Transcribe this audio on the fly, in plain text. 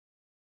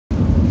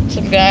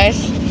Some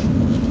guys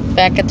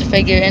back at the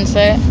figure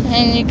insert,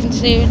 and you can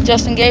see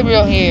Justin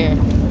Gabriel here.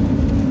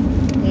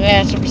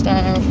 Yeah,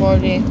 superstar number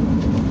 40.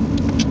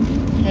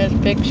 Here's a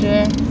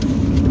picture.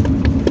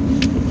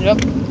 Yep,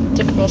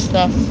 typical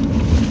stuff.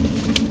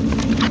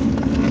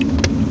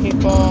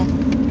 People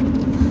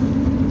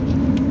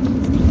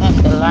on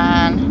the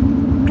line.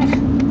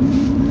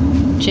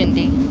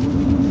 Chindy.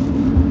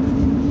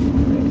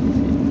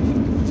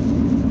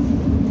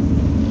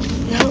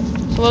 Yep,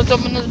 so let's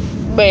open this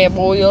bad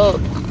boy up.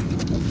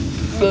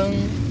 Boom.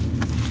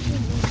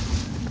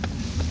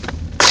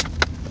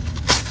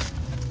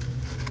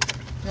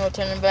 No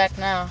turning back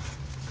now.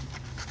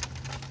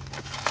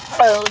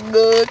 Oh,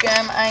 good,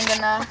 I ain't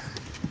gonna.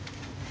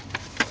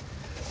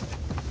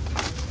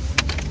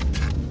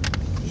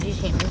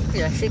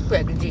 Classic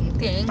packaging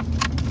thing.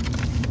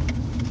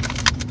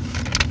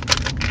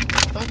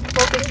 Don't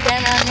focus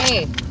camera on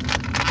me.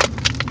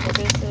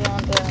 Focus it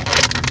on the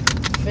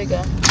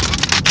figure.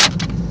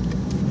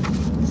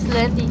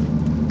 Slendy.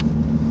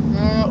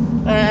 No,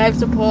 I have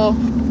to pull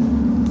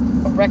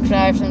a Rex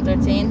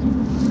 513.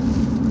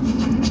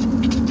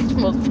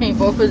 Most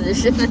painful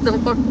position in the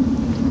world.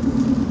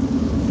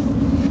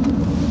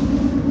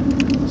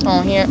 So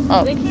here,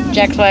 oh,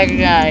 Jack Swagger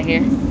got out of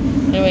here.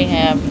 Then we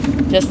have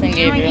Justin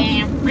Gabriel.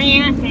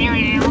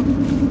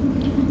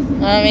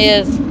 He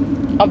is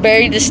a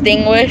very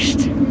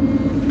distinguished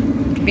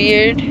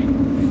beard.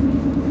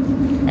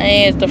 And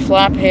he has the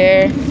flop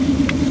hair.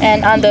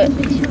 And on the,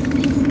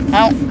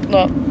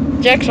 look,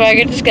 Jack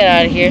Swagger just got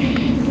out of here.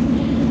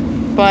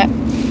 But,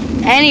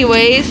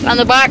 anyways, on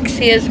the box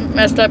he has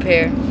messed up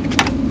hair.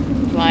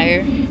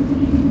 Flyer.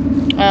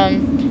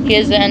 He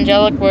has the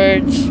angelic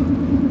words.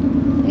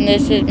 And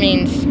this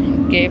means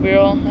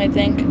Gabriel, I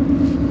think.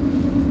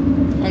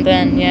 And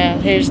then, yeah,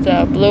 here's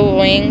the blue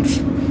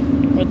wings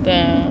with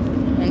the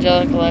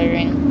angelic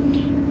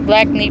lettering.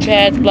 Black knee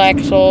pads, black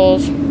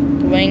soles,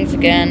 the wings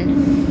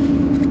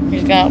again.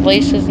 He's got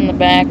laces in the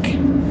back.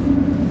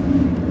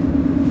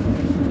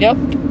 Yep,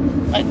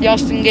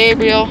 Justin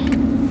Gabriel.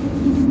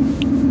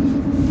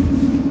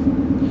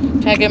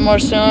 Can I get more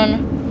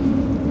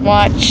soon?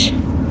 Watch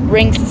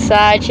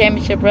Ringside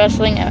Championship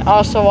Wrestling and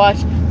also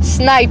watch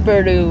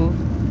Sniper Do.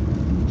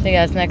 See you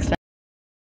guys next time.